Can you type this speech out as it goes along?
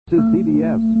This is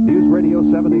CBS News Radio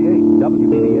 78,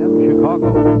 WBDM,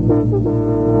 Chicago.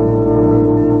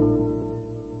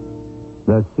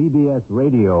 The CBS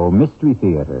Radio Mystery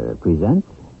Theater presents...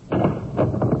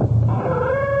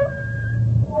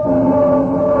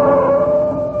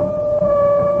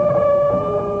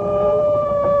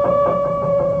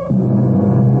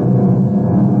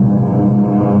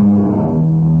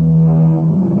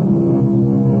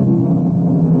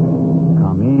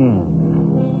 Come in.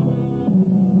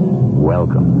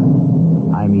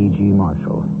 Welcome. I'm E.G.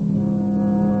 Marshall.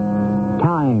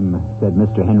 Time, said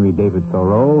Mr. Henry David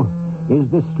Thoreau, is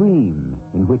the stream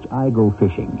in which I go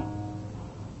fishing.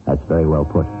 That's very well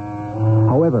put.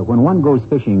 However, when one goes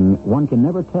fishing, one can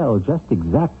never tell just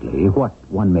exactly what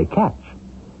one may catch.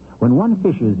 When one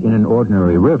fishes in an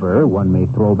ordinary river, one may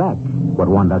throw back what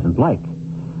one doesn't like.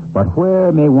 But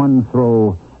where may one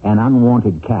throw an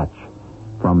unwanted catch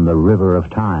from the river of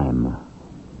time?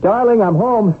 Darling, I'm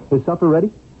home. Is supper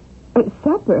ready?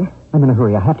 Supper? I'm in a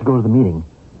hurry. I have to go to the meeting.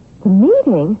 The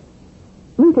meeting?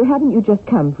 Luther, haven't you just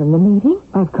come from the meeting?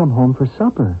 I've come home for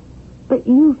supper. But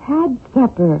you've had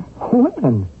supper.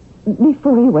 When?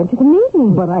 Before you went to the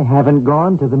meeting. But I haven't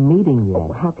gone to the meeting yet.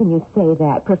 Oh, how can you say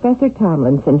that? Professor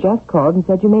Tomlinson just called and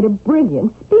said you made a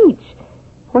brilliant speech.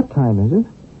 What time is it?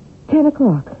 10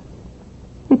 o'clock.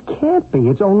 It can't be.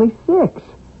 It's only 6.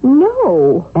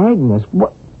 No. Agnes,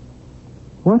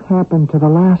 what happened to the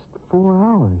last 4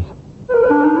 hours?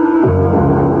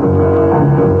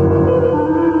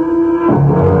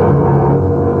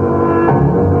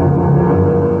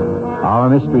 Our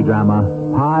mystery drama,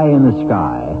 Pie in the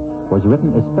Sky, was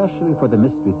written especially for the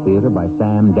Mystery Theater by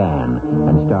Sam Dan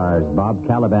and stars Bob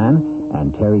Caliban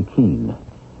and Terry Keane.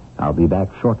 I'll be back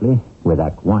shortly with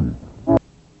Act 1.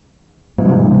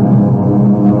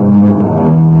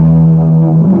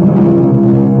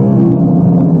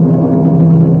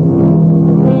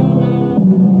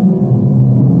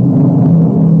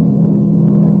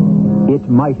 It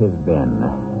might have been.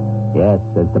 Yes,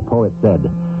 as the poet said,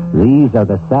 these are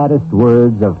the saddest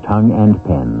words of tongue and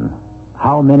pen.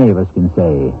 How many of us can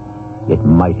say, it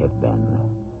might have been?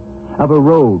 Of a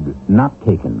road not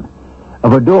taken.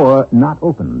 Of a door not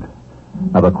opened.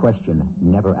 Of a question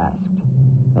never asked.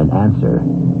 An answer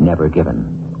never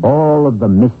given. All of the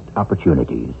missed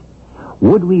opportunities.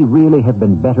 Would we really have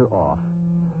been better off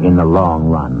in the long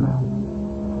run?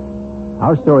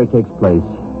 Our story takes place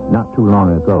not too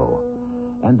long ago,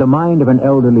 and the mind of an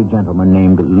elderly gentleman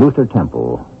named Luther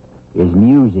Temple is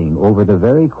musing over the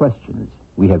very questions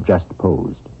we have just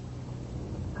posed.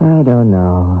 I don't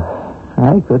know.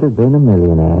 I could have been a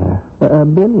millionaire, a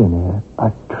billionaire,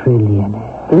 a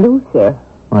trillionaire. Luther.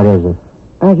 What is it?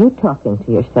 Are you talking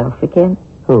to yourself again?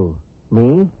 Who?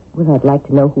 Me? Well, I'd like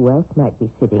to know who else might be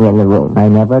sitting in the room. I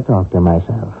never talk to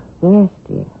myself. Yes,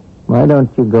 dear. Why don't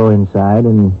you go inside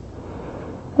and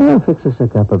fix us a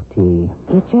cup of tea?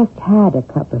 You just had a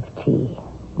cup of tea.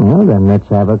 Well, then let's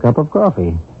have a cup of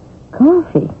coffee.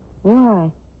 Coffee?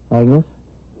 Why? Agnes,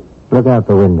 look out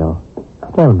the window.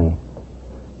 Tell me,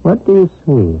 what do you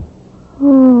see?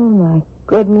 Oh, my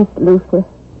goodness, Luther.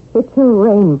 It's a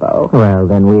rainbow. Well,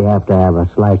 then we have to have a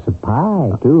slice of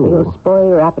pie, too. You'll spoil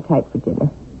your appetite for dinner.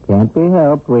 Can't be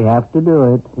helped. We have to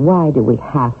do it. Why do we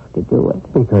have to do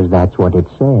it? Because that's what it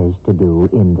says to do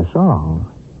in the song.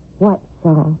 What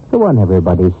song? The one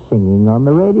everybody's singing on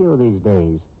the radio these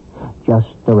days.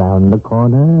 Just around the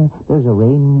corner, there's a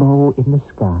rainbow in the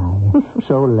sky.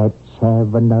 So let's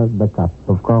have another cup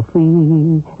of coffee,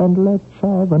 and let's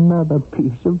have another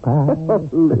piece of pie.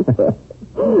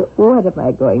 What am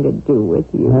I going to do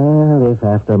with you? Well, if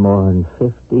after more than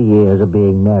 50 years of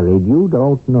being married, you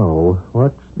don't know,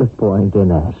 what's the point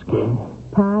in asking?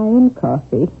 Pie and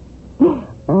coffee.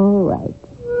 All right.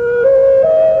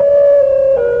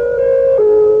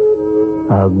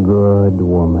 A good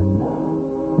woman.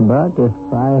 But if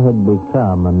I had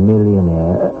become a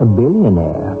millionaire, a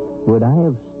billionaire, would I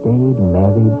have stayed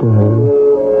married to her?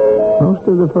 Most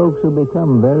of the folks who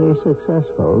become very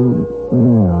successful,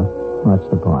 what's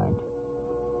the point?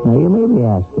 Now, you may be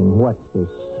asking, what's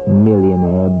this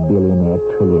millionaire, billionaire,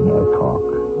 trillionaire talk?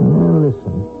 Well,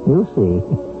 listen, you'll see.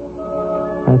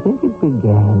 I think it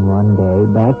began one day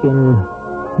back in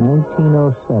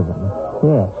 1907.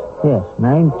 Yes,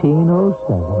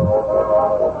 1907.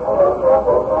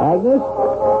 Agnes?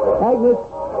 Agnes?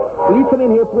 Will you come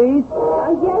in here, please?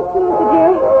 Yes, Luther,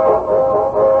 dear.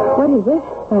 What is it?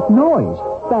 That noise.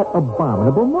 That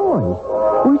abominable noise.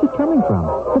 Where's it coming from?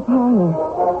 The parlor.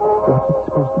 What's it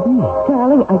supposed to be?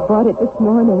 Darling, I bought it this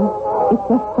morning. It's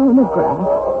a phonograph.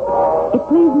 It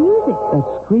plays music. That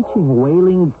screeching,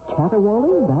 wailing,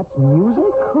 caterwauling? That's music?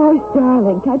 Of course,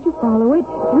 darling. Can't you follow it?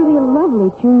 It's really a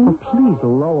lovely tune. Please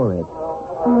lower it.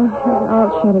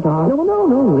 I'll shut it off.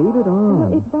 No, leave it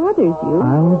on. It bothers you.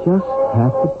 I'll just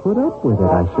have to put up with it,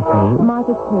 I suppose.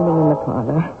 Martha's cleaning in the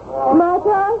parlor.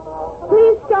 Martha,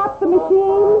 please stop the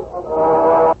machine.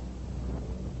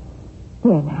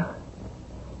 There now.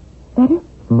 Better?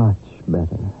 Much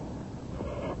better.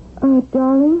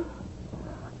 Darling,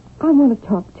 I want to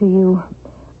talk to you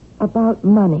about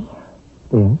money.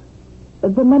 Yes?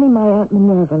 The money my Aunt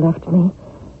Minerva left me.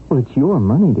 Well, it's your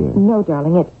money, dear. No,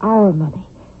 darling, it's our money.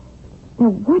 Now,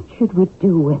 what should we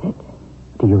do with it?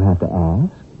 Do you have to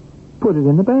ask? Put it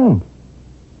in the bank.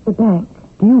 The bank.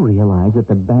 Do you realize that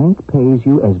the bank pays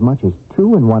you as much as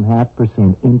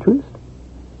 2.5% interest?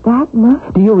 That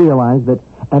much? Do you realize that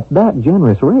at that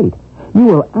generous rate, you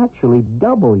will actually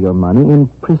double your money in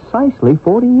precisely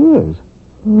 40 years?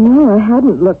 No, I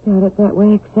hadn't looked at it that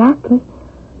way exactly.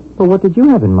 Well, what did you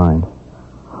have in mind?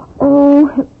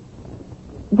 Oh,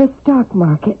 the stock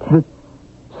market. The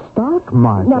stock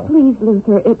market? Now, please,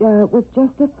 Luther, it was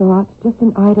just a thought, just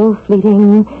an idle,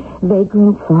 fleeting,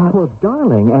 vagrant thought. Well,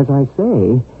 darling, as I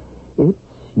say, it's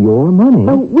your money.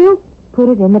 Oh, we'll put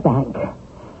it in the bank.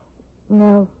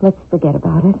 No, let's forget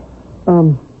about it.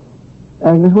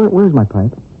 Agnes, where's my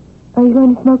pipe? Are you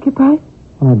going to smoke your pipe?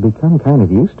 Well, I've become kind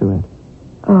of used to it.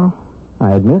 Oh.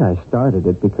 I admit I started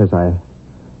it because I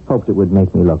hoped it would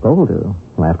make me look older.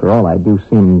 Well, after all, I do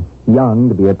seem young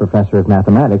to be a professor of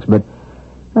mathematics, but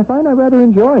I find I rather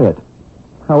enjoy it.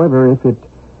 However, if it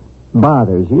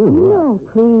bothers you... No,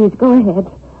 please, go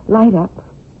ahead. Light up.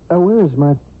 Where's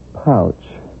my pouch?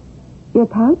 Your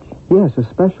pouch? Yes, a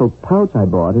special pouch I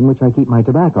bought in which I keep my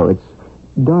tobacco. It's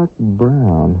dark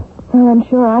brown. Well, I'm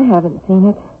sure I haven't seen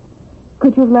it.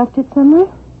 Could you have left it somewhere?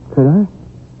 Could I?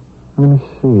 Let me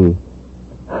see.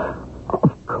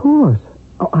 Of course.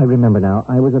 Oh, I remember now.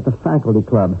 I was at the faculty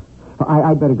club.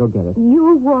 I'd better go get it.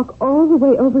 You'll walk all the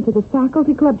way over to the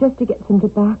faculty club just to get some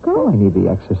tobacco? Oh, I need the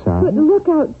exercise. But look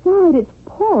outside. It's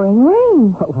pouring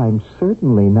rain. Well, I'm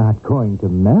certainly not going to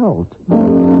melt.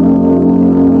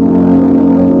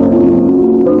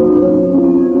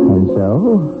 And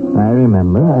so, I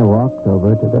remember I walked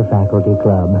over to the faculty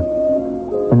club.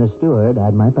 And the steward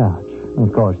had my pouch.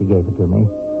 Of course, he gave it to me.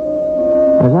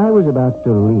 As I was about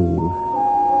to leave,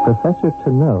 Professor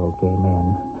Tonneau came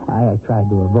in. I tried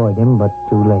to avoid him, but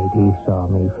too late. He saw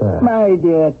me first. My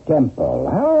dear Temple,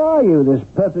 how are you this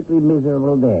perfectly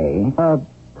miserable day?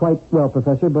 Quite well,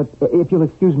 Professor, but if you'll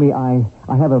excuse me, I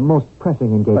have a most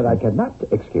pressing engagement. But I cannot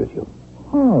excuse you.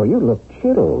 Oh, you look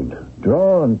chilled,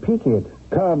 drawn, peaked.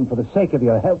 Come, for the sake of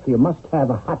your health, you must have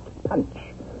a hot punch.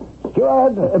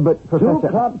 Steward, but, Professor... 2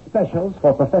 club specials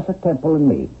for Professor Temple and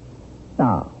me.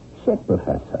 Now, sit,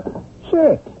 Professor.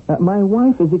 Sit. My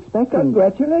wife is expecting...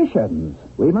 Congratulations.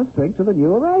 We must drink to the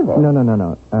new arrival.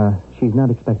 No. She's not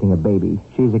expecting a baby.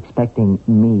 She's expecting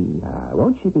me.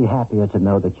 Won't she be happier to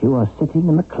know that you are sitting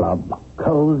in the club,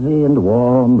 cozy and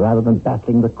warm, rather than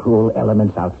battling the cruel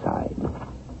elements outside?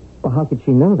 Well, how could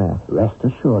she know that? Rest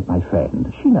assured, my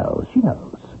friend. She knows.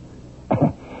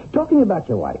 Talking about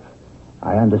your wife,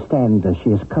 I understand that she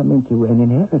has come into an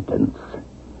inheritance.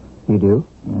 You do?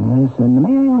 Yes, and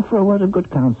may I offer a word of good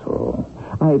counsel?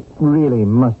 I really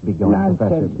must be going,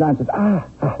 Professor. Nonsense.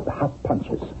 The hot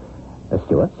punches.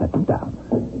 Stuart, set them down.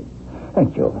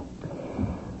 Thank you.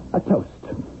 A toast.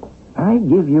 I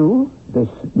give you this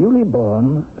newly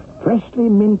born, freshly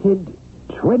minted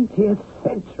 20th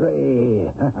century.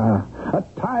 A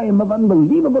time of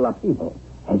unbelievable upheaval,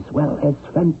 as well as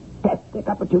fantastic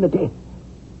opportunity.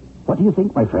 What do you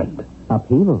think, my friend?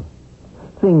 Upheaval?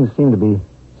 Things seem to be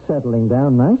settling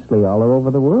down nicely all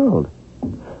over the world.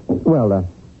 Well,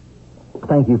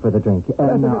 thank you for the drink.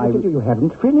 You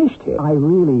haven't finished it. I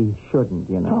really shouldn't,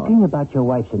 you know. Talking about your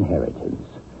wife's inheritance,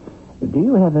 do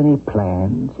you have any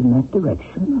plans in that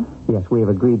direction? Yes, we have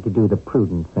agreed to do the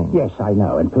prudent thing. Yes, I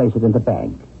know, and place it in the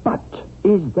bank. But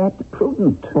is that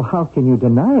prudent? Well, how can you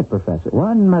deny it, Professor?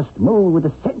 One must move with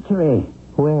the century.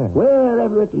 Where?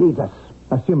 Wherever it leads us.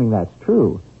 Assuming that's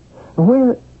true.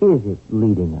 Where is it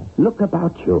leading us? Look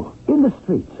about you, in the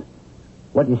street.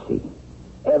 What do you see?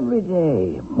 Every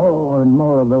day, more and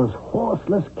more of those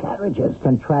horseless carriages.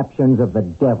 Contraptions of the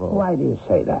devil. Why do you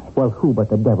say that? Well, who but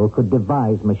the devil could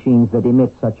devise machines that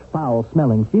emit such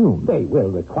foul-smelling fumes? They will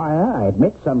require, I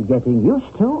admit, some getting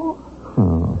used to.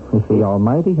 Oh, if the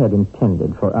Almighty had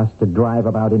intended for us to drive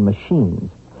about in machines,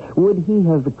 would he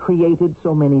have created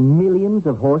so many millions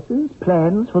of horses?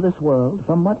 Plans for this world,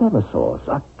 from whatever source,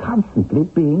 are constantly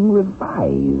being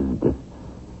revised.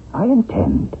 I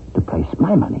intend to place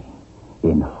my money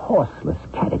in horseless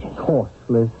carriages.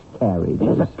 Horseless carriages?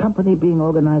 There's a company being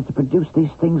organized to produce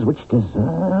these things which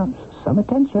deserves some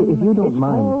attention. If you don't It's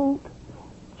mind. called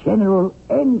General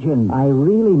Engines. I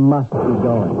really must be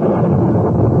going. What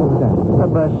was A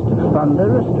burst of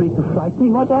thunder, a streak of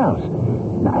lightning, what else?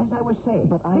 Now, as I was saying,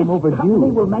 But I'm this overdue.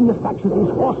 company will manufacture these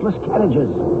horseless carriages.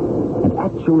 And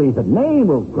actually, the name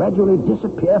will gradually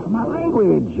disappear from our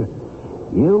language.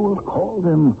 You will call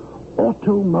them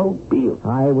automobiles. that?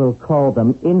 I will call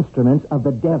them instruments of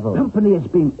the The devil. company is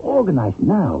being organized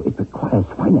now. It requires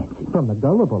financing. From the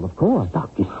gullible, of course.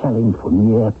 Stock is selling for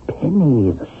mere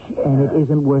pennies a share. And it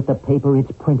isn't worth the paper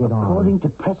it's printed on. According to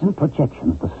present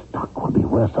projections, the stock will be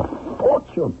worth a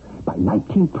fortune by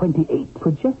 1928.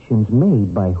 Projections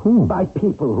made by whom? By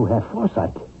people who have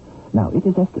foresight. Now, it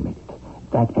is estimated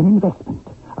that an investment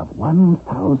of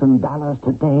 $1,000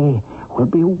 today will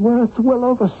be worth well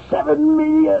over $7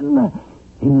 million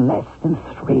in less than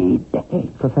 3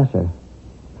 decades. Professor,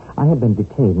 I have been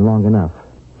detained long enough.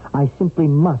 I simply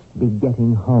must be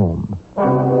getting home.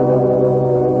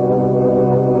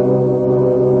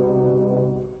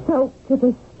 Soaked to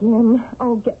the skin.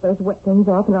 Oh, get those wet things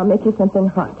off, and I'll make you something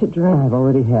hot to drink. I've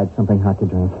already had something hot to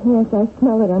drink. Yes, I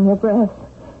smell it on your breath.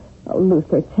 Oh,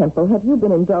 Luther Temple, have you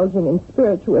been indulging in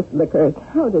spirituous liquors?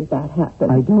 How did that happen?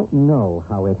 I don't know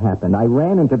how it happened. I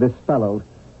ran into this fellow,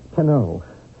 Tenot.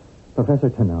 Professor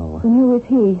Tenot. And who is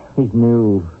he? He's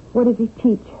new. What does he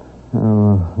teach?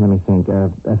 Oh, let me think.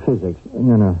 Physics.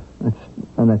 No,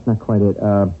 that's not quite it.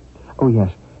 Oh,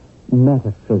 yes.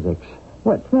 Metaphysics.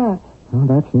 What's that? Oh,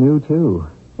 that's new, too.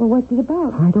 Well, what's it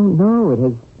about? I don't know. It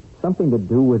has something to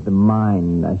do with the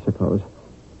mind, I suppose.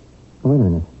 Oh, wait a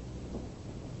minute.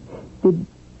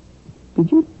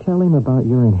 Did you tell him about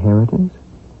your inheritance?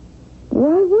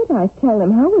 Why would I tell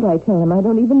him? How would I tell him? I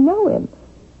don't even know him.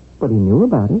 But he knew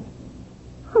about it.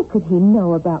 How could he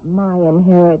know about my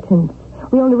inheritance?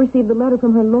 We only received the letter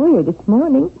from her lawyer this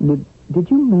morning. Did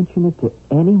you mention it to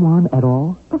anyone at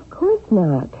all? Of course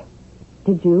not.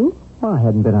 Did you? Well, I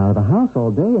hadn't been out of the house all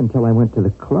day until I went to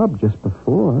the club just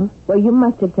before. Well, you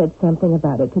must have said something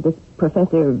about it to this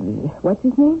Professor... What's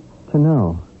his name? To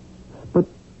know. But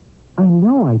I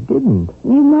know I didn't.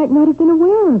 You might not have been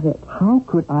aware of it. How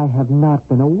could I have not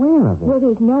been aware of it? Well,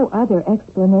 there's no other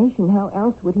explanation. How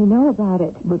else would he know about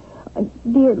it? But...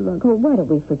 Dear, look, why don't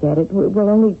we forget it? We'll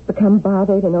only become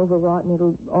bothered and overwrought, and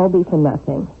it'll all be for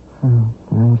nothing. Oh,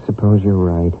 I suppose you're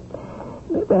right.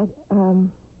 But,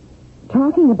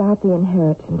 talking about the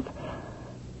inheritance,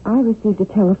 I received a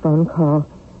telephone call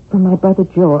from my brother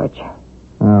George.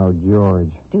 Oh,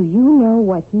 George. Do you know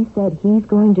what he said he's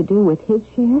going to do with his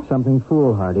share? Something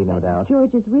foolhardy, no doubt.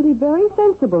 George is really very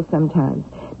sensible sometimes.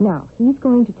 Now, he's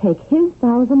going to take his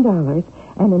 $1,000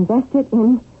 and invest it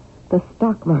in the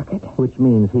stock market. Which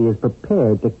means he is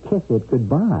prepared to kiss it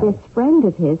goodbye. This friend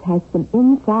of his has some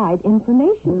inside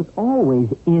information. There's always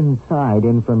inside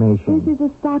information. This is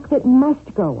a stock that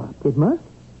must go up. It must?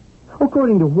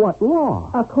 According to what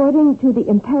law? According to the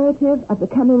imperative of the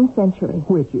coming century.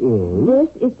 Which is?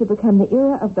 This is to become the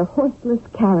era of the horseless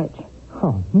carriage.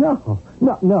 Oh,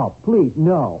 no, please,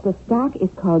 no. The stock is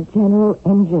called General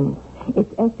Engines.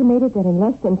 It's estimated that in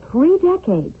less than 3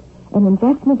 decades, an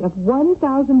investment of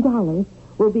 $1,000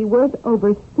 will be worth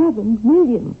over $7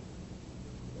 million.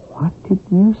 What did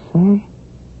you say?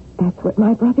 That's what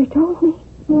my brother told me.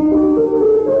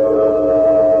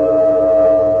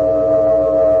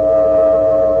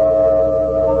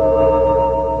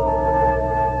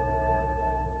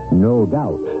 No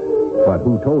doubt. But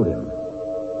who told him?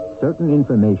 Certain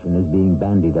information is being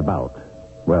bandied about.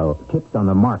 Well, tips on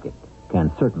the market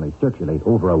can certainly circulate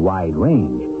over a wide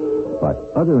range. But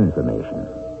other information.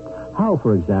 How,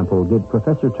 for example, did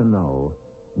Professor Tenot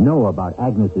know about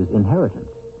Agnes's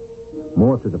inheritance?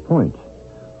 More to the point,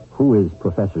 who is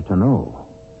Professor Tenot?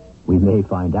 We may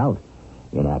find out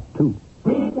in Act 2.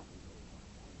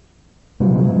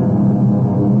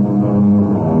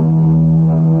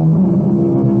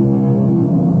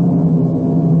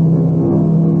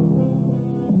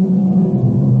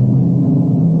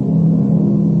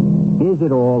 Is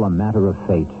it all a matter of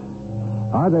fate?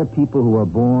 Are there people who are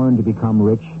born to become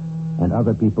rich and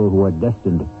other people who are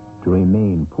destined to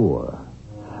remain poor?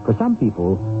 For some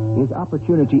people, is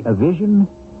opportunity a vision,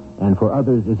 and for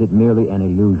others, is it merely an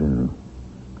illusion?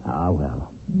 Ah,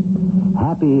 well.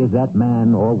 Happy is that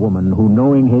man or woman who,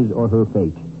 knowing his or her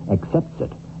fate, accepts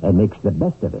it and makes the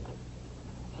best of it.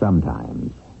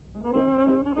 Sometimes.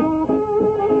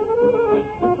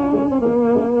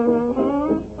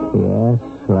 Yes,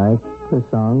 like the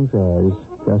song says,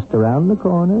 just around the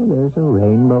corner there's a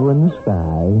rainbow in the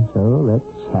sky. So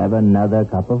let's have another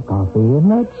cup of coffee and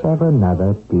let's have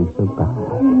another piece of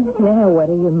pie. Now, what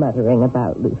are you muttering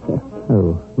about, Luther?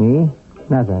 Oh, me?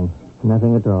 Nothing.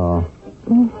 Nothing at all.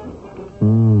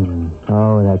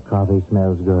 Oh, that coffee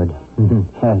smells good.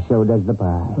 So does the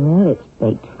pie. Well, it's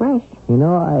baked fresh. You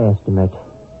know, I estimate,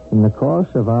 in the course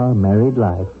of our married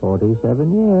life,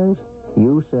 47 years,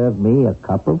 you served me a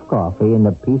cup of coffee and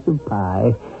a piece of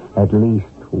pie at least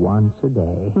once a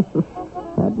day.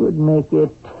 That would make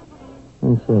it,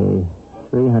 let's see,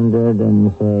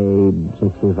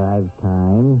 365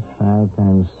 times. 5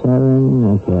 times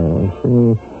 7, okay,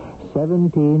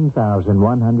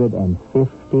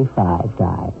 17,155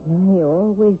 times. You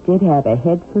always did have a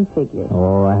head for figures.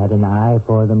 Oh, I had an eye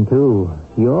for them, too.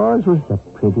 Yours was the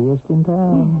prettiest in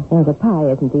town. Well, the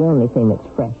pie isn't the only thing that's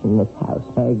fresh in this house.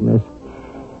 Agnes,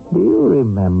 do you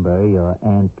remember your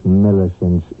Aunt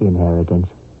Millicent's inheritance?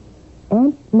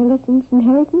 Aunt Millicent's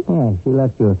inheritance? Yeah, she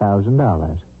left you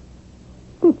 $1,000.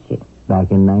 Did she?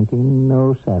 Back in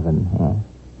 1907, yeah.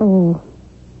 Oh,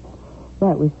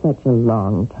 that was such a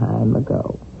long time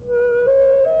ago.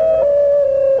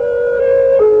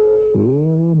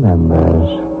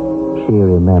 She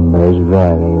remembers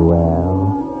very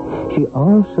well. She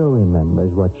also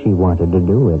remembers what she wanted to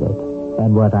do with it,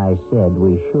 and what I said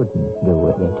we shouldn't do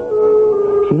with it.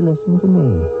 She listened to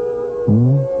me.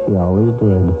 She always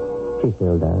did. She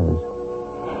still does.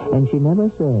 And she never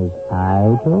says,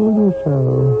 I told you so.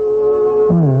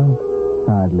 Well,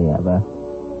 hardly ever.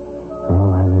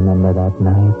 Oh, I remember that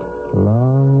night,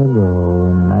 long ago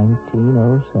in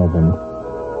 1907.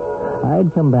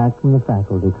 I'd come back from the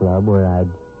faculty club where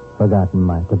I'd forgotten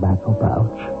my tobacco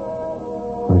pouch.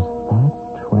 Was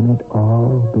that when it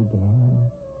all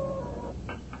began?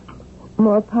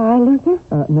 More pie, Luther?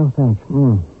 No, thanks.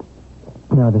 No,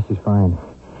 this is fine.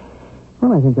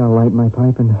 Well, I think I'll light my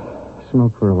pipe and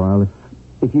smoke for a while,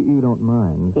 if you don't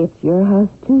mind. It's your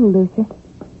house, too, Luther.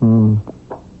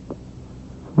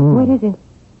 What is it?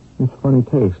 It's a funny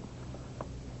taste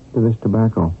to this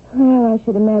tobacco. Well, I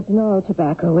should imagine all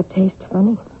tobacco would taste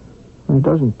funny. It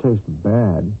doesn't taste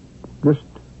bad. Just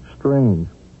strange.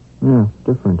 Yeah,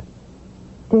 different.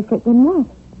 Different than what?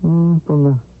 From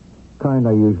the kind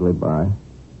I usually buy.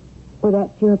 Well,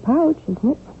 that's your pouch,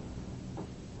 isn't it?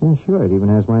 Yeah, sure. It even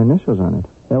has my initials on it.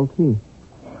 LT.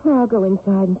 Well, I'll go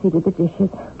inside and see to the dishes.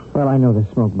 Well, I know the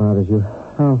smoke bothers you.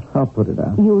 I'll put it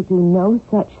out. You'll do no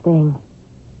such thing.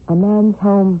 A man's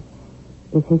home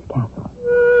is his castle.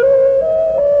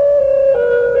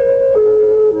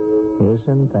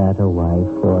 Isn't that a wife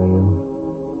for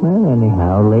you? Well,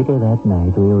 anyhow, later that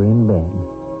night we were in bed,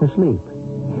 asleep,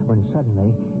 when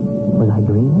suddenly, was I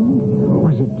dreaming?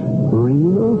 Was it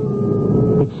real?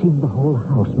 It seemed the whole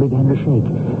house began to shake.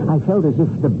 I felt as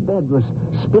if the bed was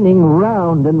spinning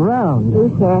round and round.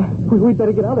 Luther. We'd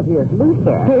better get out of here.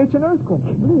 Luther. Hey, it's an earthquake.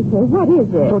 Luther, what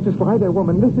is it? Don't just lie there,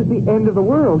 woman. This is the end of the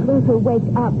world. Luther, wake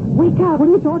up. Wake up. What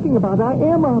are you talking about? I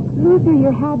am up. Luther,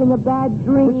 you're having a bad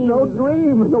dream. It's no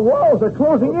dream. The walls are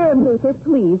closing in. Luther,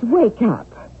 please, wake up.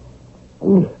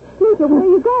 Luther, where are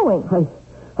you going?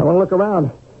 I want to look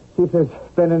around, see if there's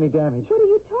been any damage. What are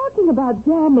you talking about,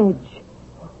 damage?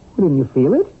 Didn't you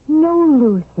feel it? No,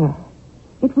 Luther.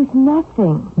 It was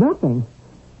nothing. Nothing?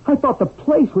 I thought the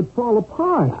place would fall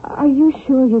apart. Are you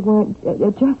sure you weren't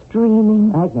just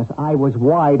dreaming? Agnes, I was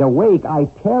wide awake. I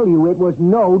tell you, it was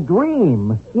no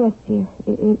dream. Yes, dear,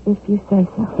 if you say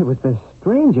so. It was the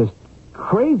strangest,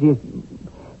 craziest,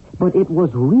 but it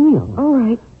was real. All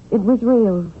right, it was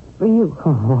real for you.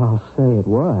 Oh, I'll say it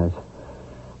was.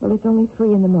 Well, it's only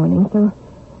 3 a.m, so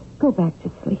go back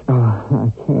to sleep. Oh, I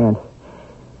can't.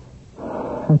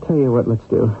 I'll tell you what, let's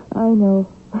do. I know.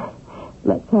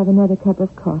 Let's have another cup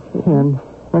of coffee. And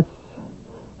let's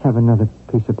have another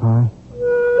piece of pie.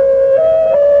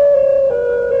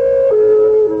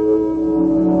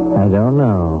 I don't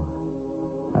know.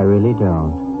 I really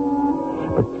don't.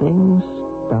 But things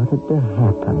started to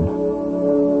happen.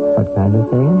 What kind of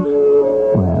things?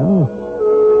 Well,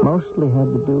 mostly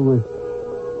had to do with...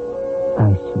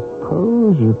 I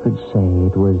suppose you could say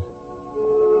it was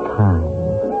time.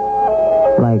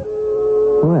 Like,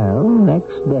 well,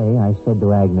 next day I said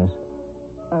to Agnes,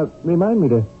 remind me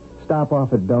to stop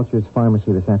off at Belcher's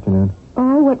Pharmacy this afternoon.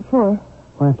 Oh, what for?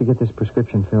 I have to get this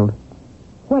prescription filled.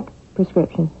 What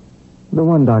prescription? The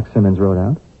one Doc Simmons wrote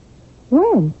out.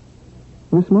 When?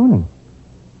 This morning.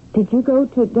 Did you go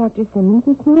to Dr. Simmons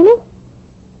this morning?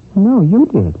 No, you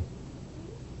did.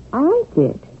 I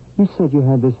did. You said you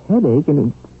had this headache and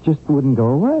it just wouldn't go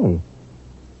away.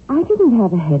 I didn't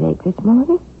have a headache this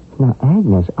morning. Now,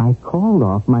 Agnes, I called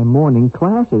off my morning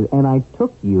classes and I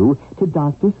took you to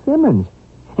Dr. Simmons.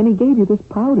 And he gave you this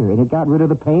powder and it got rid of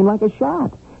the pain like a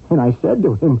shot. And I said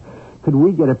to him, could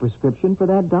we get a prescription for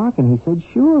that, Doc? And he said,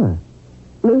 sure.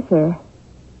 Luther,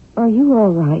 are you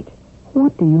all right?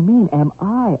 What do you mean, am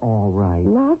I all right?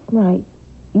 Last night,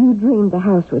 You dreamed the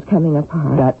house was coming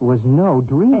apart. That was no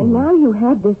dream. And now you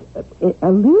have this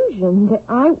illusion that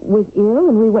I was ill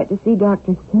and we went to see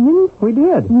Dr. Simmons? We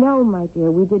did. No, my dear,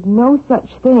 we did no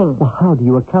such thing. Well, how do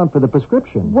you account for the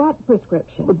prescription? What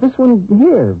prescription? But this one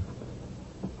here.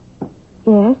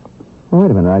 Yes?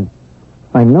 Wait a minute.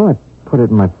 I know I put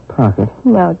it in my pocket.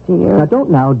 No, dear. Now, don't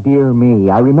now, dear me.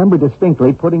 I remember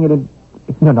distinctly putting it in...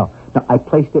 No, I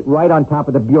placed it right on top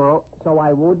of the bureau so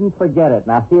I wouldn't forget it.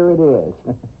 Now, here it is.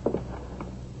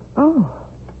 Oh.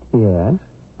 Yes?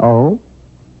 Oh?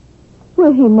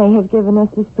 Well, he may have given us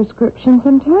this prescription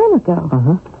some time ago.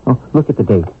 Uh-huh. Oh, look at the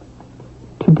date.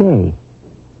 Today.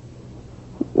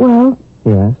 Well,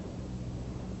 Yes?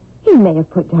 he may have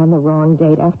put down the wrong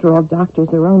date. After all, doctors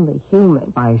are only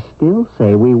human. I still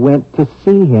say we went to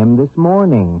see him this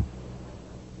morning.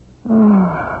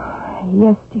 Oh,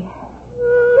 yes, dear.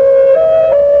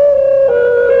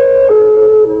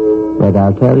 But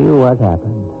I'll tell you what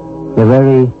happened. The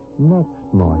very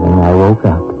next morning I woke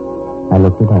up. I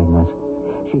looked at Agnes.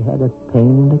 She had a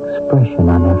pained expression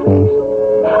on her face.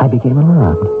 I became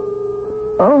alarmed.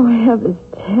 Oh, I have this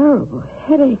terrible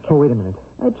headache. Oh, wait a minute.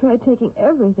 I tried taking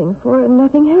everything for it and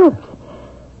nothing helped.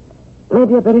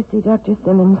 Maybe I better see Dr.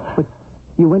 Simmons. But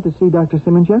you went to see Dr.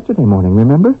 Simmons yesterday morning,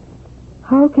 remember?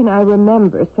 How can I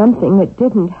remember something that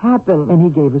didn't happen? And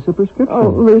he gave us a prescription. Oh,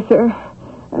 Luther,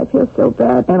 I feel so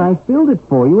bad. And I filled it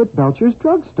for you at Belcher's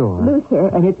drugstore. Luther.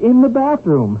 And it's in the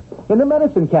bathroom. In the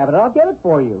medicine cabinet. I'll get it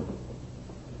for you.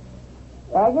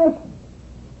 Agnes?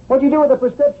 What'd you do with the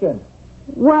prescription?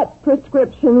 What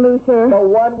prescription, Luther? The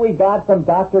one we got from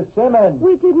Dr. Simmons.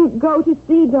 We didn't go to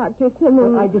see Dr.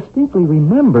 Simmons. Well, I distinctly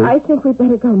remember. I think we'd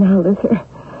better go now, Luther.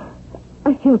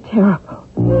 I feel terrible.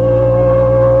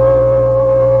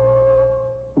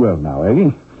 Well, now,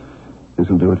 Aggie,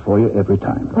 this'll do it for you every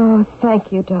time. Oh,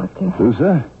 thank you, Doctor.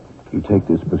 Luther, you take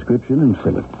this prescription and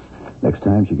fill it. Next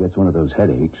time she gets one of those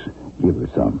headaches, give her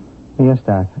some. Yes,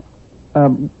 Doc.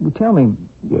 Tell me,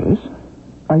 Yes?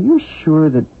 are you sure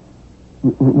that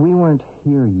we weren't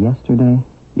here yesterday?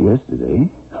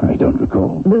 Yesterday? I don't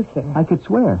recall. Luther. I could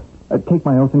swear. Take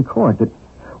my oath in court that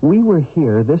we were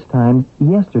here this time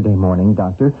yesterday morning,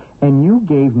 Doctor, and you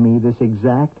gave me this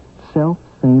exact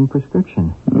self-same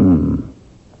prescription.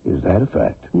 Is that a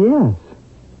fact? Yes.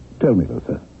 Tell me,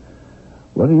 Luther,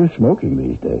 what are you smoking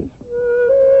these days?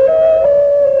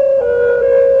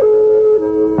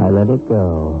 I let it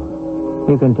go.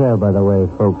 You can tell by the way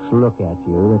folks look at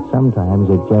you that sometimes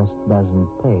it just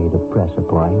doesn't pay to press a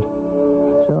point.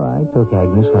 So I took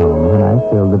Agnes home and I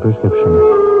filled the prescription.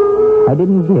 I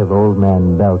didn't give old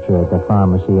man Belcher at the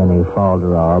pharmacy any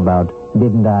falderall about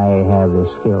didn't I have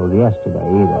this filled yesterday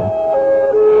either.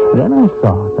 Then I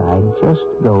thought I'd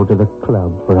just go to the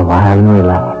club for a while and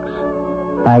relax.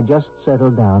 I just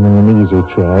settled down in an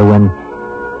easy chair when...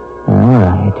 All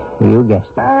right, you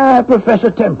guessed it. Professor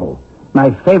Temple,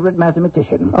 my favorite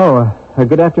mathematician. Oh,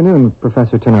 good afternoon,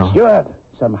 Professor Tinnell. Stuart,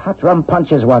 some hot rum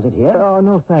punch is wanted here. Oh,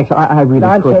 no, thanks. I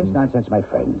really couldn't. Nonsense, my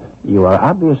friend. You are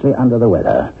obviously under the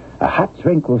weather. A hot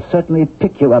drink will certainly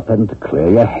pick you up and clear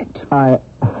your head.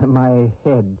 My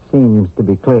head seems to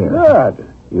be clear. Good.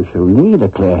 You shall need a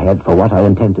clear head for what I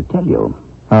intend to tell you.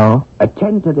 Oh?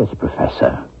 Attend to this,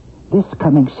 Professor. This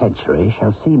coming century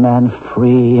shall see man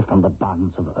free from the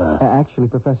bonds of earth. Actually,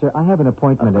 Professor, I have an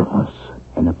appointment Of course,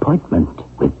 an appointment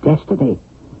with destiny.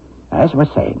 As we're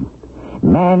saying,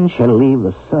 man shall leave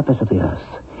the surface of the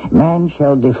earth. Man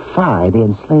shall defy the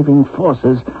enslaving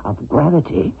forces of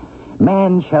gravity.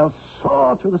 Man shall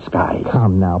soar through the skies.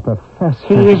 Come now, Professor.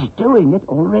 He is doing it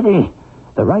already.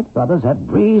 The Wright brothers have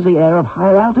breathed the air of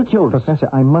higher altitudes. Professor,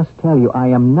 I must tell you, I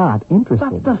am not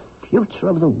interested. But the future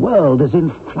of the world is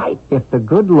in flight. If the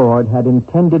good Lord had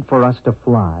intended for us to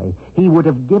fly, he would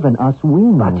have given us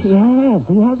wings. But he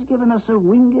has given us a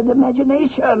winged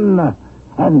imagination.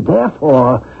 And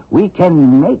therefore, we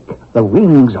can make the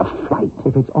wings of flight.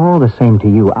 If it's all the same to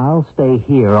you, I'll stay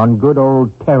here on good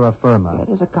old terra firma.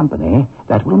 There is a company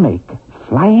that will make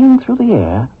flying through the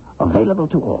air available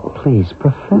to all. Please,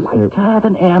 Professor. Lighter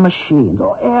than air machines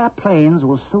or airplanes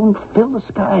will soon fill the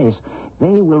skies.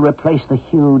 They will replace the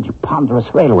huge,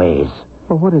 ponderous railways.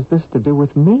 Well, what has this to do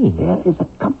with me? There is a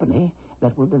company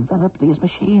that will develop these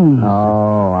machines.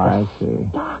 Oh, I see.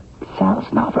 Stock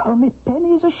sells now for only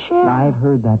pennies a share. I've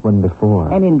heard that one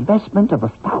before. An investment of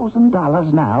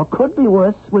 $1,000 now could be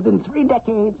worth, within 3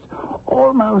 decades,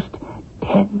 almost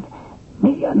 $10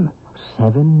 million.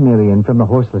 7 million from the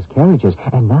horseless carriages,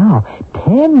 and now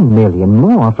 10 million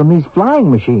more from these flying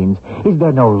machines. Is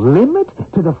there no limit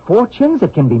to the fortunes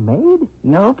that can be made?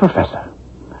 No, Professor.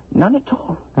 None at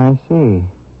all. I see.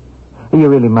 You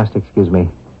really must excuse me.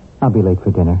 I'll be late for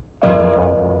dinner.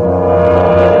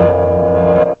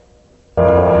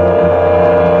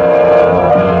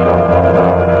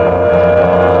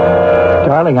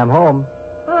 Darling, I'm home.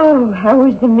 Oh, how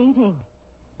was the meeting?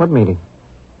 What meeting?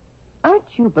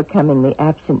 Aren't you becoming the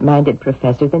absent-minded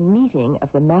professor, the meeting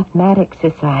of the Mathematics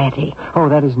Society? Oh,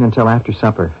 that isn't until after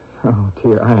supper. Oh,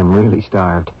 dear, I am really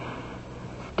starved.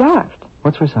 Starved?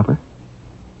 What's for supper?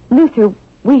 Luther,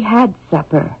 we had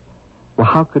supper. Well,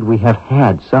 how could we have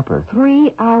had supper?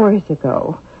 3 hours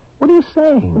ago. What are you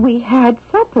saying? We had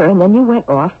supper, and then you went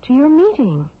off to your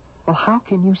meeting. Well, how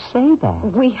can you say that?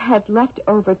 We had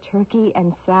leftover turkey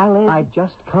and salad. I've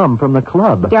just come from the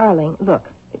club. Darling, look.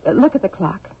 Look at the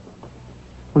clock.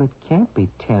 Well, it can't be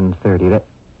 10:30.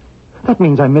 That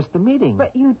means I missed the meeting.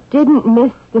 But you didn't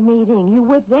miss the meeting. You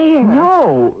were there.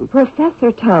 No.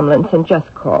 Professor Tomlinson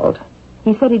just called.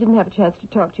 He said he didn't have a chance to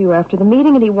talk to you after the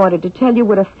meeting, and he wanted to tell you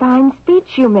what a fine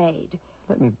speech you made.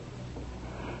 Let me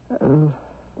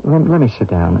sit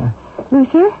down.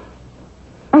 Luther?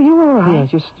 Are you all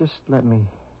right? Yeah, just let me...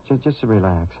 Just to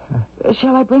relax.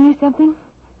 Shall I bring you something?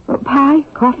 Pie?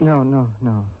 Coffee?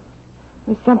 No.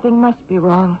 Something must be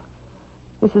wrong.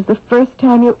 This is the first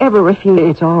time you ever refused.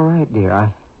 It's all right, dear.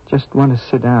 I just want to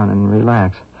sit down and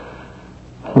relax.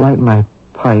 Light my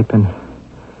pipe and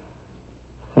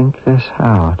think this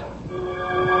out.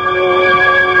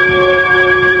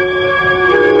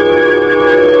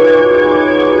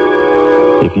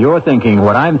 If you're thinking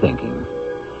what I'm thinking,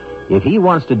 if he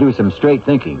wants to do some straight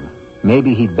thinking,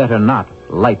 maybe he'd better not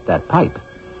light that pipe.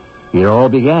 It all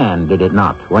began, did it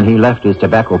not, when he left his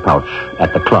tobacco pouch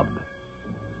at the club.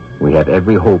 We have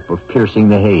every hope of piercing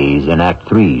the haze in Act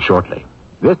 3 shortly.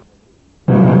 This...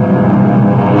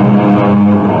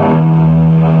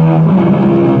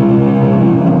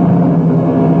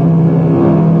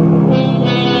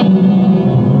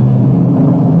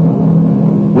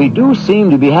 We do seem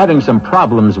to be having some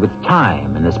problems with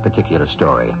time in this particular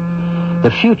story. The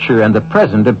future and the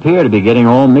present appear to be getting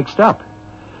all mixed up.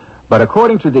 But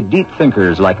according to the deep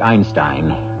thinkers like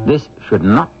Einstein, this should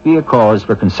not be a cause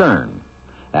for concern.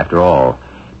 After all,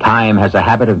 time has a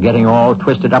habit of getting all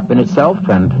twisted up in itself,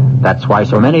 and that's why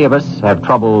so many of us have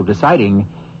trouble deciding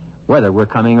whether we're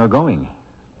coming or going.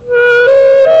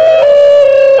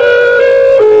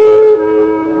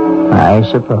 I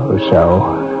suppose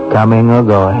so. Coming or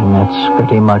going, that's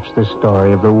pretty much the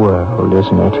story of the world,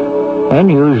 isn't it? And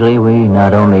usually we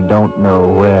not only don't know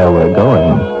where we're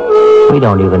going, we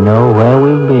don't even know where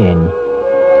we've been.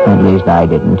 At least I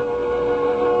didn't.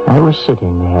 I was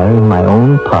sitting there in my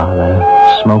own parlor,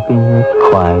 smoking a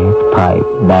quiet pipe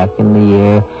back in the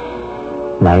year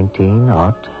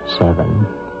 1907.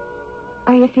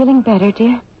 Are you feeling better,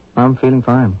 dear? I'm feeling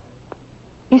fine.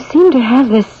 You seem to have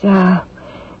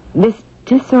this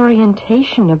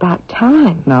disorientation about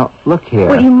time. Now, look here.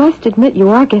 Well, you must admit you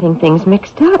are getting things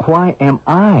mixed up. Why am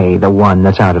I the one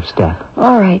that's out of step?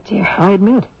 All right, dear. I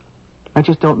admit. I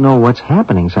just don't know what's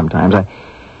happening sometimes.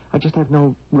 I just have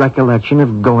no recollection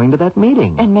of going to that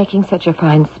meeting. And making such a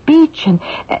fine speech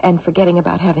and forgetting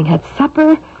about having had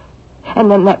supper.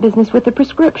 And then that business with the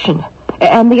prescription.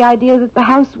 And the idea that the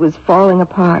house was falling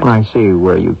apart. I see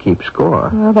where you keep score.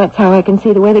 Well, that's how I can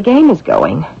see the way the game is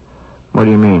going. What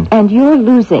do you mean? And you're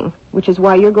losing, which is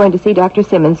why you're going to see Dr.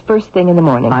 Simmons first thing in the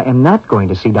morning. I am not going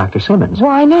to see Dr. Simmons.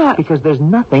 Why not? Because there's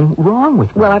nothing wrong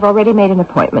with me. Well, I've already made an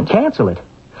appointment. Cancel it.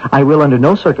 I will under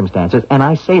no circumstances, and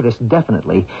I say this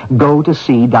definitely, go to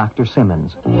see Dr.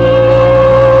 Simmons.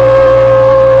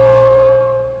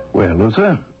 Well,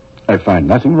 Luther, I find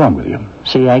nothing wrong with you.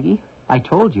 See, Aggie? I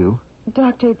told you.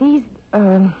 Doctor, these,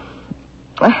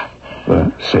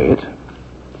 Say it.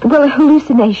 well,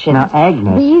 hallucinations. Now,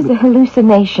 Agnes... These are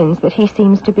hallucinations that he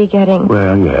seems to be getting.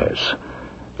 Well, yes.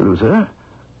 Luther,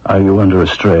 are you under a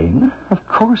strain? Of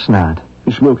course not.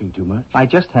 You smoking too much? I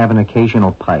just have an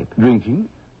occasional pipe. Drinking?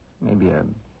 Maybe a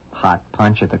hot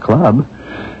punch at the club.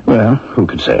 Well, who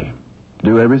can say?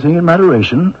 Do everything in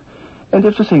moderation, and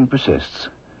if the thing persists,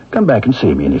 come back and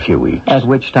see me in a few weeks. At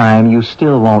which time you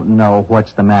still won't know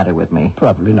what's the matter with me.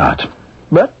 Probably not.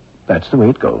 But that's the way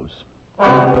it goes.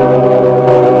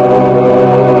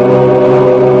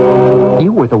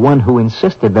 You were the one who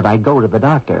insisted that I go to the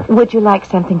doctor. Would you like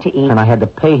something to eat? And I had to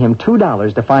pay him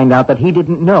 $2 to find out that he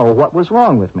didn't know what was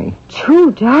wrong with me.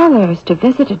 $2 to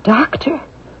visit a doctor?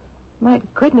 My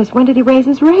goodness, when did he raise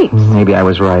his rates? Maybe I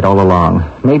was right all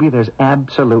along. Maybe there's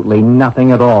absolutely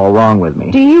nothing at all wrong with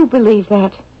me. Do you believe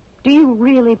that? Do you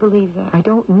really believe that? I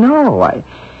don't know. I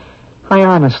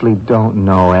honestly don't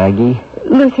know, Aggie.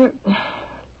 Luther,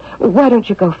 why don't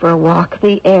you go for a walk?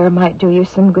 The air might do you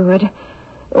some good.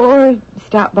 Or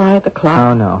stop by at the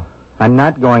club. Oh, no. I'm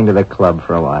not going to the club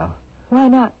for a while. Why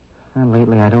not? And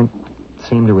lately, I don't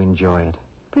seem to enjoy it.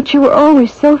 But you were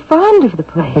always so fond of the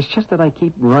place. It's just that I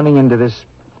keep running into this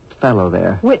fellow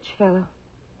there. Which fellow?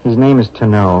 His name is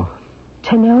Tonneau.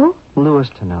 Tonneau? Louis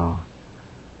Tonneau.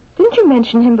 Didn't you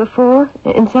mention him before?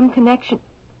 In some connection?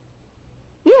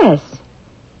 Yes.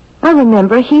 I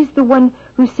remember. He's the one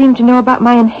who seemed to know about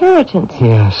my inheritance.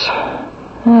 Yes.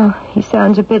 Oh, he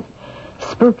sounds a bit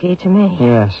spooky to me.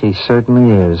 Yes, he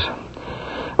certainly is.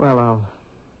 Well,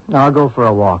 I'll go for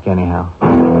a walk anyhow.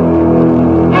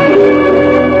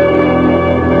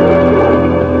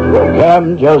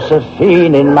 Come,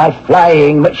 Josephine, in my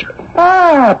flying machine.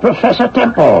 Ah, Professor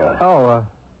Temple.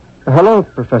 Oh, hello,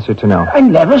 Professor Tonneau. I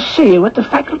never see you at the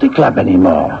faculty club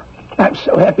anymore. I'm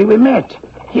so happy we met.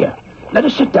 Here, let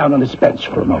us sit down on this bench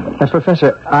for a moment.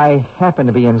 Professor, I happen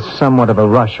to be in somewhat of a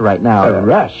rush right now. A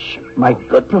rush? My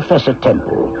good Professor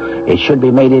Temple, it should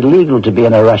be made illegal to be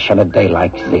in a rush on a day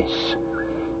like this.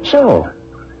 So,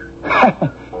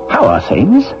 how are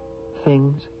things?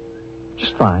 Things?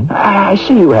 Just fine. I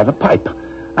see you have a pipe.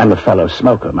 I'm a fellow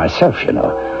smoker myself, you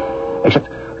know. Except,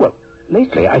 well,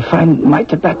 lately I find my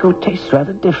tobacco tastes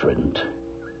rather different.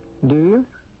 Do you?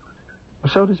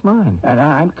 So does mine. And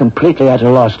I'm completely at a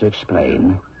loss to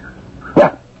explain.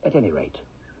 Well, at any rate,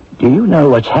 do you know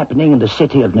what's happening in the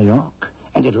city of New York?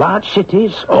 And in large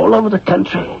cities all over the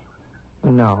country?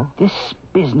 No. This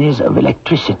business of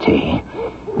electricity.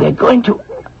 They're going to,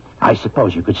 I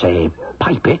suppose you could say,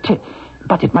 pipe it,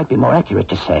 but it might be more accurate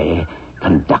to say,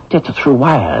 conduct it through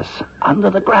wires under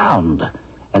the ground.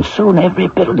 And soon every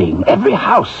building, every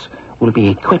house will be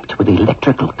equipped with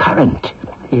electrical current.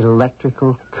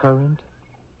 Electrical current?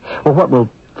 Well, what will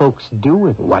folks do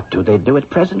with it? What do they do at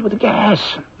present with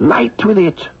gas? Light with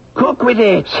it. Cook with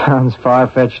it. Sounds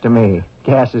far-fetched to me.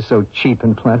 Gas is so cheap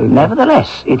and plentiful.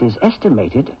 Nevertheless, it is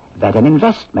estimated that an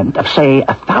investment of, say,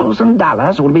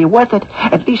 $1,000 will be worth it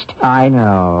at least... I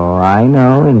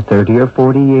know. In 30 or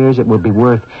 40 years, it will be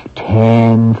worth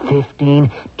 $10,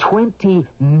 $15,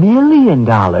 $20 million.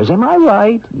 Am I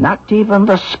right? Not even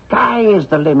the sky is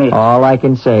the limit. All I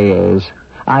can say is,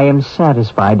 I am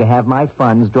satisfied to have my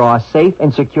funds draw a safe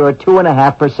and secure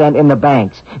 2.5% in the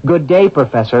banks. Good day,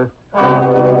 Professor.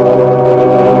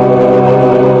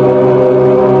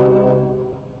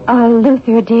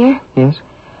 Luther, dear. Yes?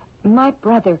 My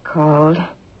brother called.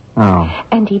 Oh.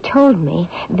 And he told me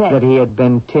that he had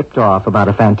been tipped off about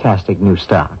a fantastic new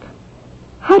stock.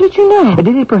 How did you know?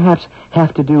 Did it perhaps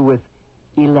have to do with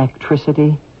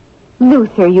electricity?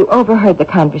 Luther, you overheard the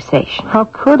conversation. How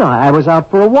could I? I was out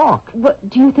for a walk. What,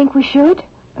 do you think we should?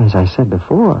 As I said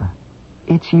before,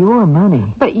 it's your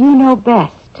money. But you know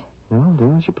best. No,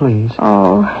 do as you please.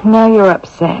 Oh, now you're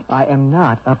upset. I am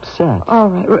not upset. All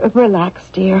right, relax,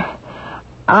 dear.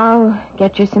 I'll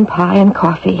get you some pie and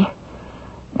coffee.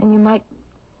 And you might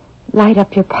light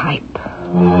up your pipe.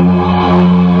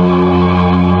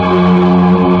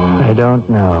 I don't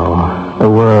know. The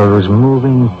world was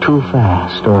moving too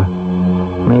fast, or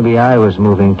maybe I was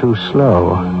moving too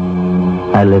slow.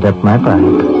 I lit up my pipe,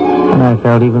 and I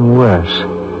felt even worse.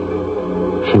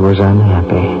 She was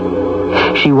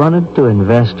unhappy. She wanted to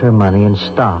invest her money in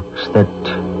stocks that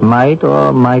might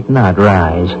or might not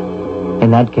rise.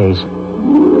 In that case,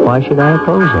 why should I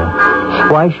oppose her?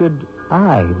 Why should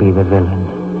I be the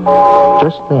villain?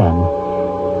 Just then,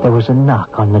 there was a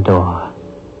knock on the door.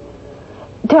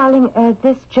 Darling,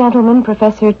 this gentleman,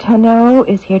 Professor Tonneau,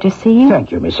 is here to see you.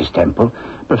 Thank you, Mrs. Temple.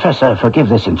 Professor, forgive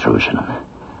this intrusion.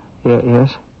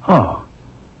 Yes? Oh,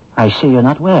 I see you're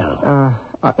not well.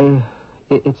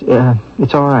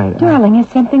 It's all right. Darling, is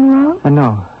something wrong?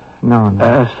 No.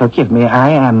 Forgive me, I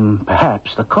am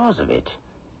perhaps the cause of it.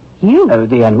 You?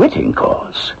 The unwitting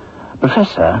cause.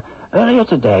 Professor, earlier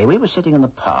today we were sitting in the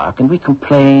park and we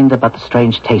complained about the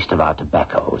strange taste of our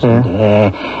tobaccos.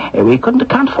 Yeah. And we couldn't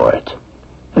account for it.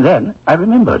 And then I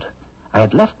remembered. I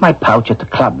had left my pouch at the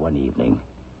club one evening.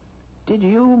 Did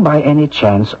you, by any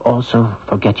chance, also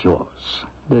forget yours?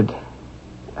 Did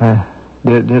I?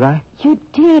 You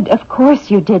did. Of course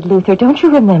you did, Luther. Don't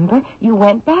you remember? You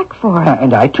went back for it.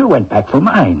 And I, too, went back for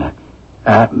mine.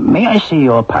 May I see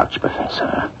your pouch,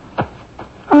 Professor?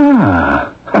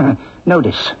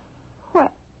 Notice.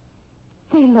 What?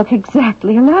 They look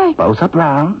exactly alike. Both are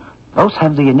brown. Both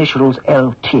have the initials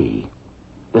LT.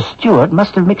 The steward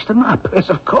must have mixed them up. Yes,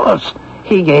 of course.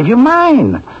 He gave you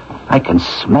mine. I can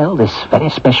smell this very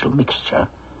special mixture.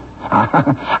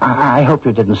 I hope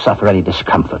you didn't suffer any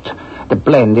discomfort. The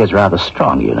blend is rather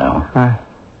strong, you know.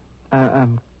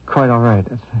 I'm quite all right.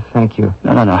 Thank you.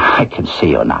 No. I can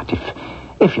see you're not.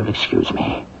 If you'll excuse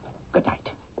me. Good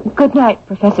night. Good night,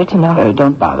 Professor Tonneau.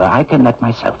 Don't bother. I can let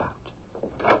myself out.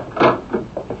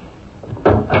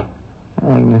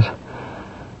 Agnes,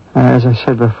 as I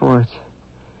said before, it's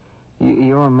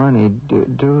your money.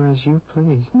 Do as you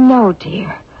please. No,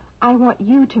 dear. I want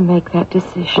you to make that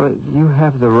decision. Well, you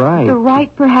have the right. The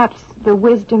right, perhaps. The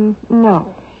wisdom,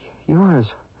 no. You're as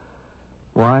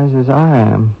wise as I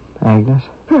am, Agnes.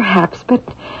 Perhaps, but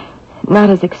not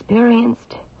as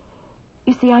experienced.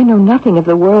 You see, I know nothing of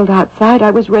the world outside.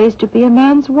 I was raised to be a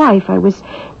man's wife. I was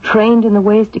trained in the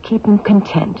ways to keep him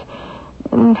content.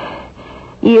 And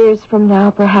years from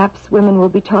now, perhaps, women will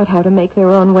be taught how to make their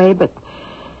own way, but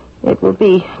it will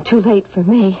be too late for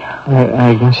me.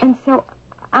 Agnes. And so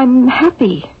I'm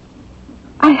happy.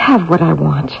 I have what I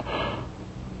want.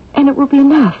 And it will be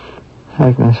enough.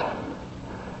 Agnes,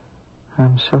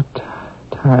 I'm so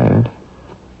tired.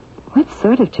 What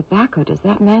sort of tobacco does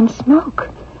that man smoke?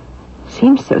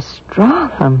 Seems so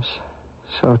strong. I'm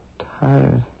so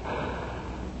tired.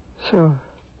 So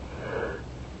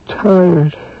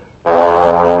tired.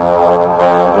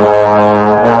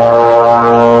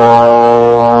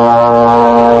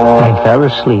 I fell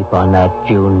asleep on that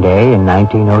June day in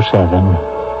 1907.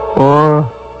 Or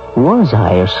was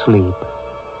I asleep?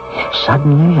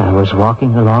 Suddenly I was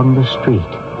walking along the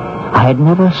street. I had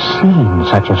never seen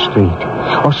such a street,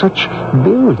 or such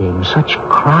buildings, such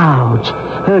crowds,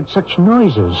 heard such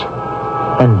noises.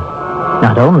 And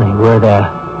not only were there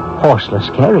horseless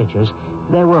carriages,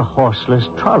 there were horseless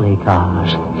trolley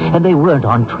cars. And they weren't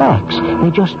on tracks. They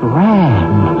just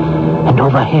ran. And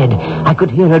overhead, I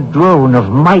could hear a drone of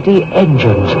mighty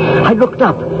engines. I looked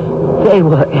up. They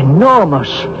were enormous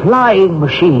flying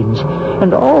machines.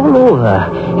 And all over,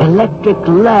 electric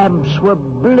lamps were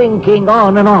blinking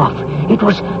on and off. It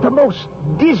was the most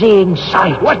dizzying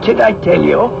sight. What did I tell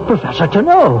you? Professor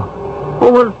Tenno.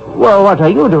 Well, what are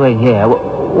you doing here?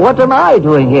 What am I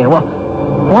doing here?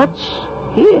 What's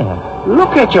here?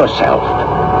 Look at yourself.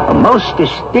 A most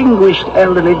distinguished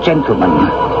elderly gentleman.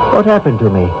 What happened to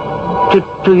me?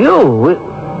 To you?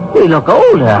 We look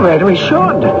older. Well, we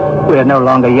should. We're no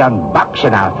longer young bucks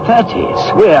in our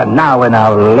 30s. We're now in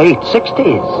our late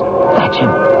 60s. That's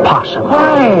impossible.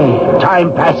 Why?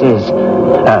 Time passes.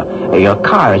 Your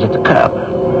car is at the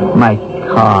curb. My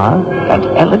car? That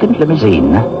elegant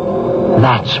limousine.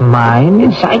 That's mine?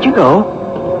 Inside you go.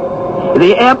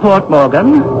 The airport,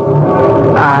 Morgan.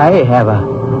 I have a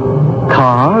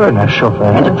car and a chauffeur.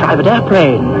 And a private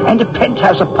airplane. And a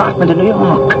penthouse apartment in New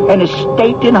York. An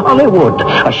estate in Hollywood.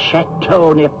 A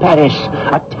chateau near Paris.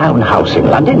 A townhouse in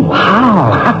London.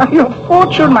 How? Your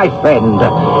fortune, my friend.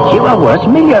 You are worth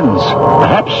millions.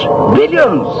 Perhaps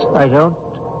billions. I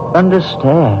don't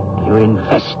understand. You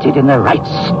invested in the right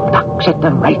stocks at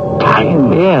the right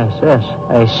time. Yes.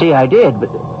 I see I did,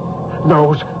 but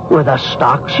those were the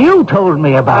stocks you told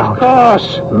me about. Of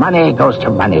course. Money goes to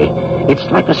money. It's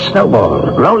like a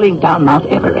snowball rolling down Mount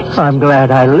Everest. I'm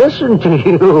glad I listened to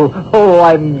you. Oh,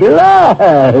 I'm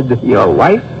glad. Your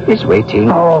wife is waiting.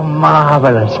 Oh,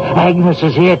 marvelous. Agnes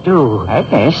is here, too.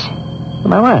 Agnes?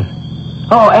 My wife.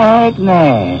 Oh,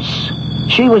 Agnes.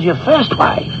 She was your first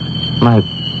wife.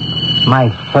 My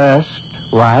first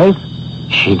wife?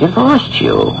 She divorced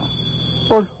you.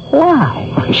 Well,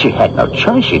 why? She had no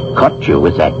choice. She caught you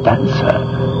with that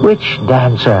dancer. Which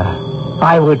dancer?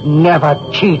 I would never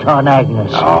cheat on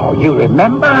Agnes. Oh, you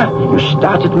remember? You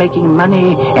started making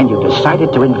money and you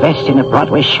decided to invest in a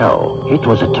Broadway show. It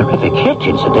was a terrific hit,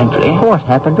 incidentally. What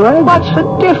happened to Agnes? What's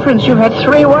the difference? You've had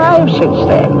 3 wives since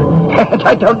then. And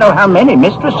I don't know how many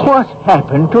mistresses. What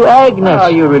happened to Agnes? Oh,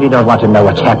 you really don't want to know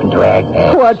what's happened to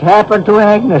Agnes. What happened to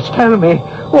Agnes? Tell me.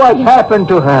 What happened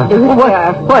to her?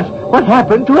 What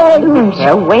happened to Agnes?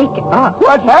 Now, wake up.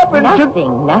 What happened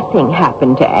Nothing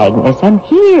happened to Agnes. I'm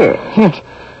here.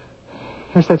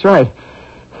 Yes, that's right.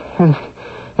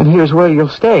 And here's where you'll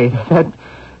stay.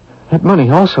 That money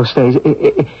also stays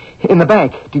in the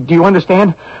bank. Do you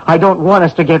understand? I don't want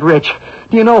us to get rich.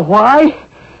 Do you know why?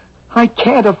 I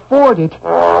can't afford it.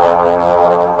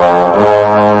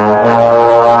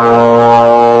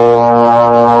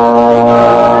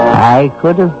 I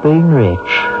could have been rich.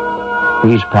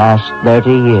 These past 30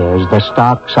 years, the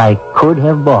stocks I could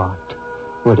have bought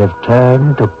would have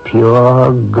turned to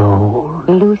pure gold.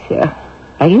 Luther,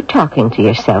 are you talking to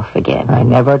yourself again? I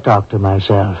never talk to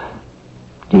myself.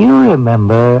 Do you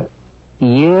remember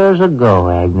years ago,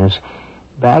 Agnes,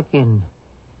 back in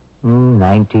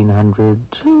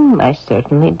 1900? I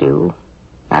certainly do.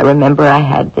 I remember I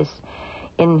had this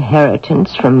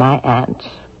inheritance from my aunt.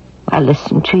 I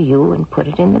listened to you and put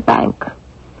it in the bank.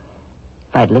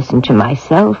 If I'd listened to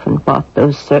myself and bought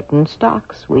those certain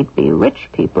stocks, we'd be rich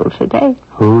people today.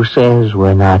 Who says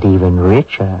we're not even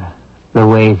richer, the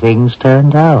way things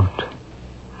turned out?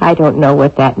 I don't know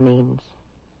what that means,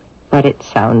 but it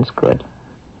sounds good.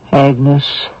 Agnes,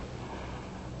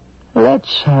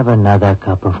 let's have another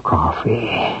cup of coffee.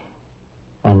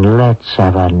 And let's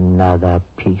have another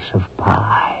piece of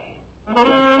pie.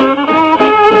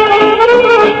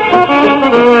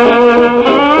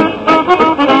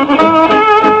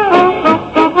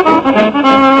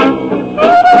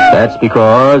 That's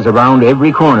because around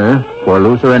every corner, for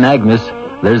Luther and Agnes,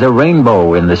 there's a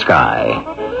rainbow in the sky.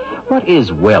 What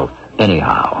is wealth,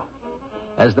 anyhow?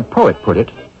 As the poet put it,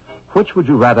 which would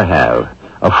you rather have,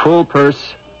 a full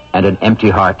purse and an empty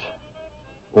heart,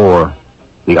 or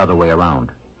the other way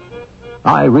around?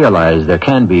 I realize there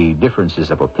can be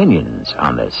differences of opinions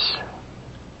on this.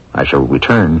 I shall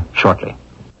return shortly.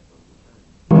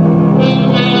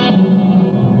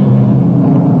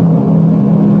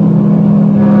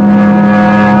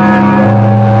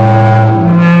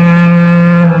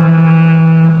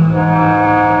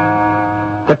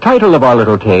 The title of our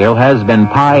little tale has been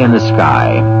Pie in the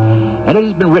Sky, and it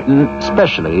has been written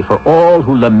specially for all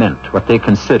who lament what they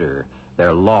consider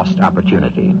their lost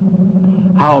opportunity.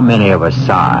 How many of us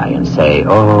sigh and say,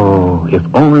 oh, if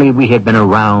only we had been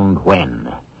around when?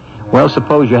 Well,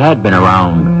 suppose you had been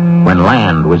around when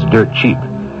land was dirt cheap,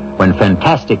 when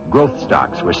fantastic growth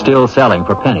stocks were still selling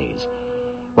for pennies,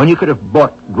 when you could have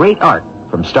bought great art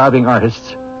from starving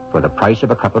artists for the price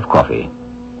of a cup of coffee.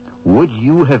 Would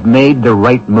you have made the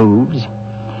right moves?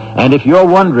 And if you're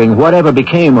wondering whatever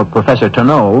became of Professor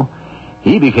Tonneau,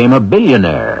 he became a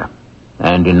billionaire.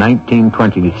 And in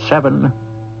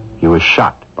 1927, he was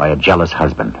shot by a jealous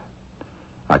husband.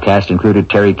 Our cast included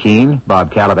Terry Keane,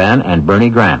 Bob Caliban, and Bernie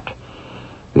Grant.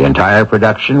 The entire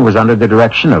production was under the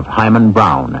direction of Hyman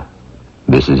Brown.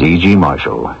 This is E.G.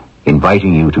 Marshall,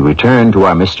 inviting you to return to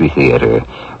our Mystery Theater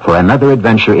for another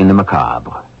adventure in the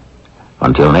macabre.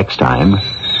 Until next time,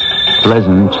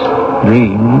 pleasant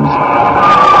dreams.